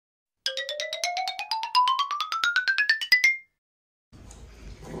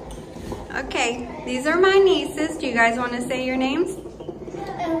Okay, these are my nieces. Do you guys want to say your names?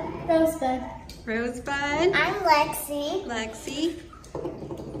 Rosebud. Rosebud. I'm Lexi. Lexi.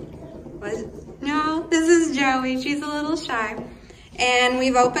 What? No, this is Joey. She's a little shy. And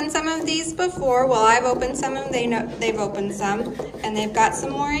we've opened some of these before. Well, I've opened some of them. They've opened some. And they've got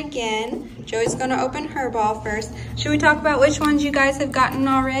some more again. Joey's going to open her ball first. Should we talk about which ones you guys have gotten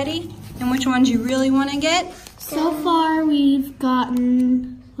already? And which ones you really want to get? So far, we've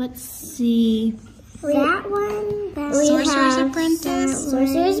gotten, let's see. That one. Sorcerer's Apprentice.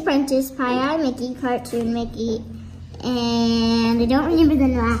 Sorcerer's Apprentice, Pie Eye Mickey, Cartoon Mickey, and I don't remember the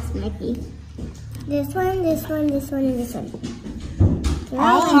last Mickey. This one, this one, this one, and this one.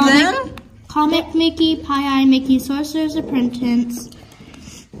 All of them? Comic Mickey, Pie Eye Mickey, Sorcerer's Apprentice,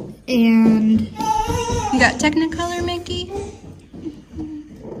 and... You got Technicolor Mickey?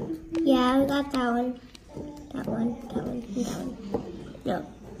 Yeah, we got that one. That one, that one, and that one. No.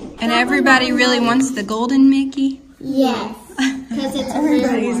 And everybody really wants the golden Mickey? Yes. Because it's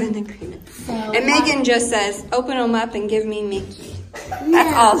Everybody's in agreement. And Megan just says, open them up and give me Mickey.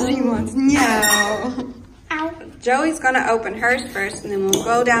 That's all she wants. No. Ow. Joey's going to open hers first, and then we'll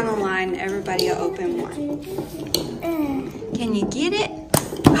go down the line. Everybody will open one. Can you get it?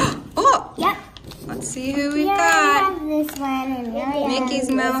 Oh! Yep. Let's see who we've Yeah, got. we have this one, and we have Mickey's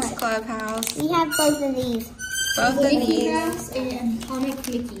this Mouse one. Clubhouse. We have both of these. Both of Mickey these. Mouse and Comic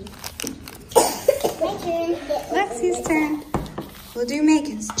Mickey. My turn. Lexi's turn. We'll do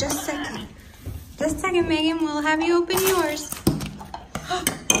Megan's. Just a second. Just a second, Megan. We'll have you open yours.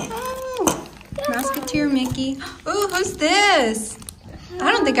 Oh, Musketeer Mickey. Oh, who's this?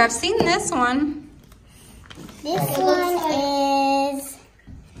 I don't think I've seen this one. This one is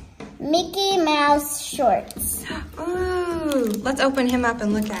Mickey Mouse shorts. Ooh, let's open him up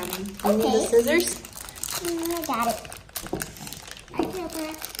and look at him. You need the Okay. scissors? I got it. I can open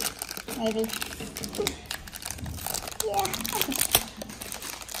it. Maybe. Yeah.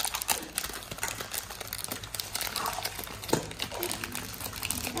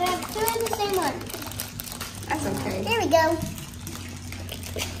 I have two of the same one. That's okay. There we go.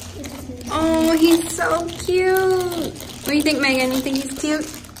 Oh, he's so cute. What do you think, Megan? You think he's cute?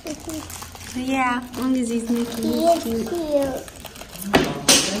 Yeah, as long as he's Mickey, He he's is cute. cute.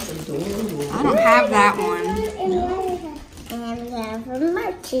 I don't have that one. And we have a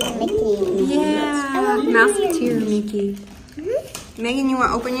marching Mickey. Yeah, Musketeer Mickey. Megan, you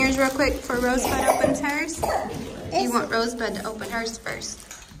want to open yours real quick before Rosebud opens hers? You want Rosebud to open hers first.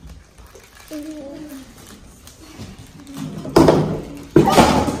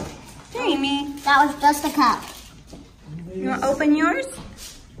 Hey, Amy. That was just a cup. You want to open yours?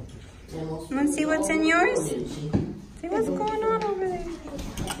 You want to see what's in yours? See what's going on over there.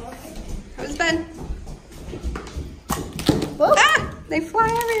 Rosebud. Whoop. Ah, they fly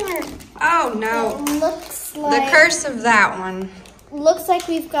everywhere. Oh, no. It looks like... The curse of that one. Looks like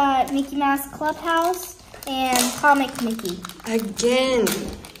we've got Mickey Mouse Clubhouse and Comic Mickey. Again.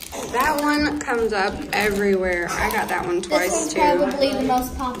 That one comes up everywhere. I got that one twice, This is too. probably the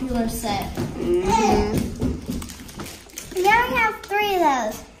most popular set. Now we have three of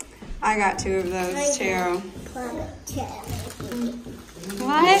those. I got two of those, too. There's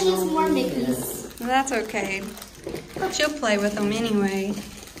What? more Mickeys. That's okay. She'll play with them anyway.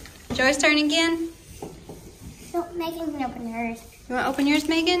 Joy's turn again. So Megan can open hers. You want to open yours,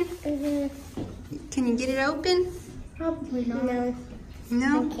 Megan? Can you get it open? Probably not. No.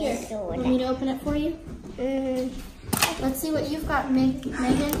 No? Can't do Want me to open it for you? Let's see what you've got, Megan.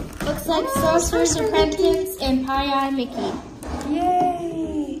 Looks like Sorcerer's Apprentice and Pie Eye Mickey.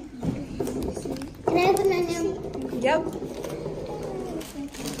 Yay! Can I open that now? Yep.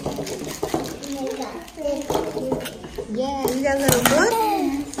 Yeah, you got a little book?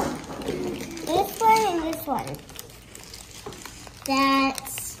 This one and this one.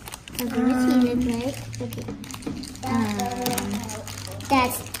 That's right?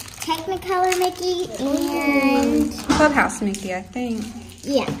 That's Technicolor Mickey and Clubhouse Mickey, I think.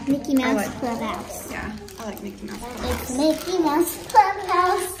 yeah, Mickey Mouse like- Clubhouse. Yeah, I like Mickey Mouse. It's Mickey Mouse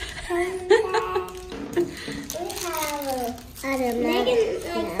Clubhouse. And then we have other Megan's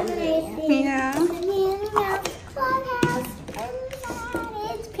Yeah. Minnie Mouse Clubhouse. And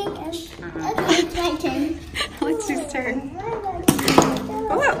it's pink. Okay, it's my turn. Let's just turn.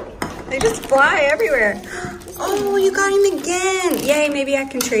 Oh, they just fly everywhere. Oh, you got him again. Yay, maybe I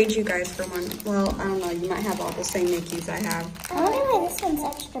can trade you guys for one. Well, I don't know. You might have all the same Mickeys I have. I wonder why this one's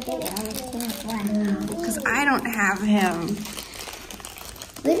extra big on this pink one. Because I don't have him.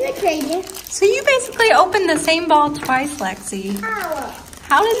 We're gonna trade you. So you basically opened the same ball twice, Lexi. Ow.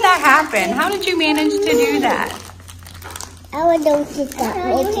 How did that happen? How did you manage to do that? I don't get that.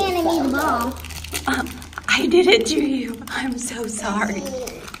 You handed me the ball. I did it to you. I'm so sorry.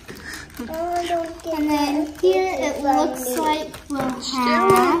 And then here it looks like we'll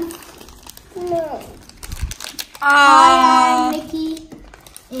have Mickey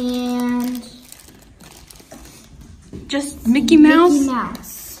and just Mickey Mouse? Mickey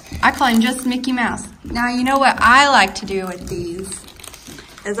Mouse. I call him just Mickey Mouse. Now, you know what I like to do with these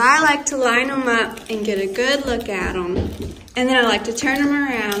is I like to line them up and get a good look at them. And then I like to turn them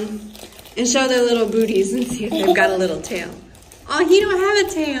around and show their little booties and see if they've got a little tail. Oh, he don't have a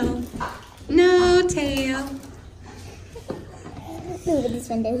tail. No tail. See what this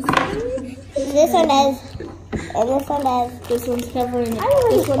one does. This one does. And this one does. This one's covering it. I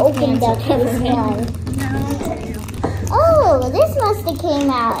already opened up this one. No tail. Oh, this must have came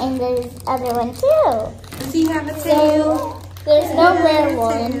out in the other one too. Does he have a tail? So there's no rare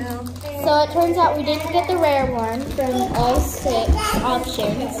one. Tail. So it turns out we didn't get the rare one from all 6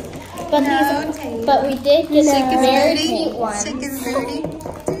 options. But but we did get some rare cute ones. Sick and dirty.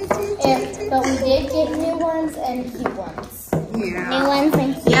 But we did get new ones and cute ones. Yeah. New ones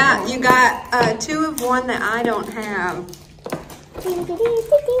and cute Yeah, you got 2 of one that I don't have. We can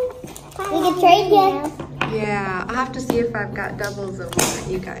trade you. Yeah, I'll have to see if I've got doubles of one that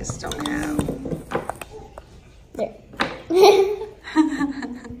you guys don't have. There.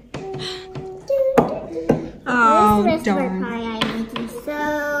 Oh, This is for darn. pie eye Mickey.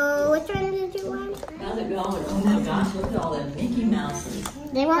 So, which one did you want? How's it going? Oh my gosh, look at all them Mickey Mouses.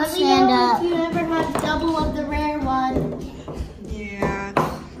 They won't Let me stand know up. if you ever have double of the rare one. Yeah,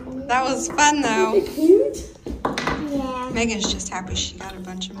 that was fun though. Yeah. Megan's just happy she got a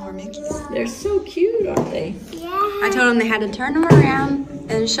bunch of more Mickeys. They're so cute, aren't they? Yeah. I told them they had to turn them around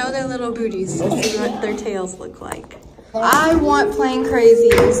and show their little booties to see what their tails look like. I want Plain Crazy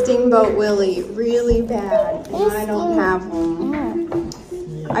and Steamboat Willie really bad, and I don't have them.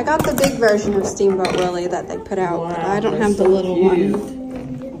 I got the big version of Steamboat Willie that they put out, but I don't have the little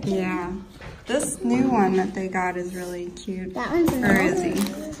one. Yeah. This new one that they got is really cute. That one's Or is he?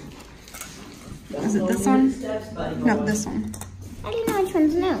 Is it this one? No, this one. How do you know which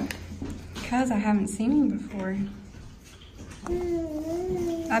one's new? Because I haven't seen him before.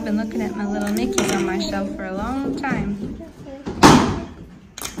 I've been looking at my little Mickeys on my shelf for a long time.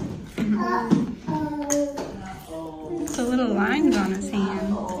 The little lines on his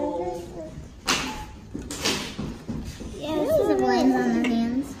hand. Yeah, this is the lines on their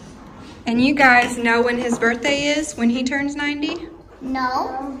hands. And you guys know when his birthday is, when he turns 90?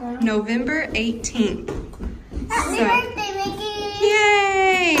 No. November 18th. Happy birthday, Mickey!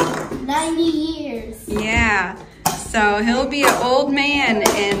 Yay! 90 years. Yeah. So he'll be an old man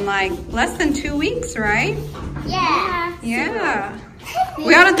in like less than 2 weeks, right? Yeah. Yeah.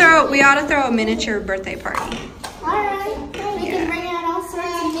 We ought to throw a miniature birthday party. Alright, we can bring out all sorts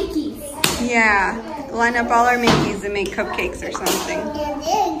of Mickeys. Yeah. Line up all our Mickeys and make cupcakes or something.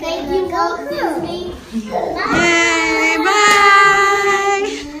 Thank you, Walt Disney. Yay! Bye!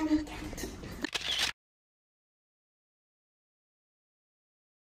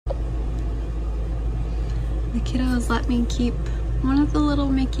 The kiddos let me keep one of the little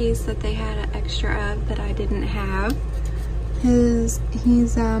Mickeys that they had an extra of that I didn't have. He's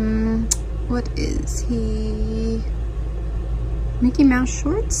what is he? Mickey Mouse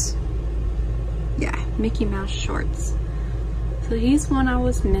shorts? Yeah, Mickey Mouse shorts. So he's one I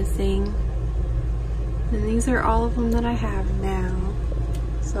was missing. And these are all of them that I have now.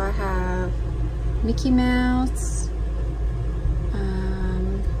 So I have Mickey Mouse,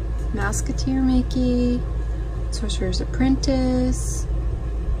 Mouseketeer Mickey, Sorcerer's Apprentice,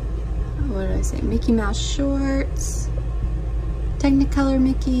 what did I say? Mickey Mouse shorts, Technicolor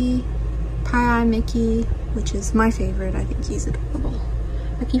Mickey, Pie Eye Mickey, which is my favorite. I think he's adorable.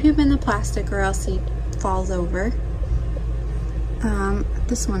 I keep him in the plastic or else he falls over.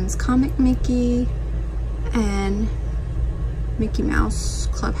 This one's Comic Mickey and Mickey Mouse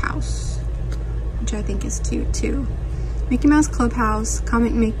Clubhouse, which I think is cute too. Mickey Mouse Clubhouse,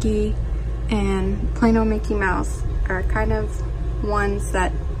 Comic Mickey, and plain old Mickey Mouse are kind of ones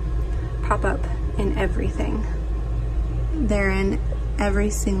that pop up in everything. They're in every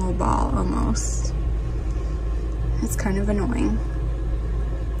single ball almost. It's kind of annoying.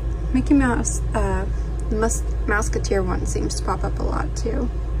 Mickey Mouse, the Mouseketeer one seems to pop up a lot too.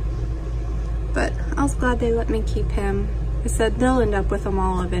 But I was glad they let me keep him. I said they'll end up with them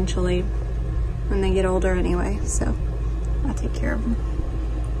all eventually when they get older anyway, so I'll take care of them.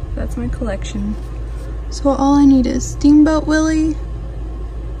 That's my collection. So all I need is Steamboat Willie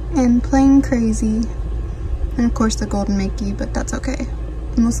and Plain Crazy, and of course the Golden Mickey, but that's okay.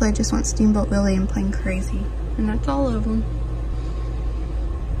 Mostly I just want Steamboat Willie and Plain Crazy. And that's all of them.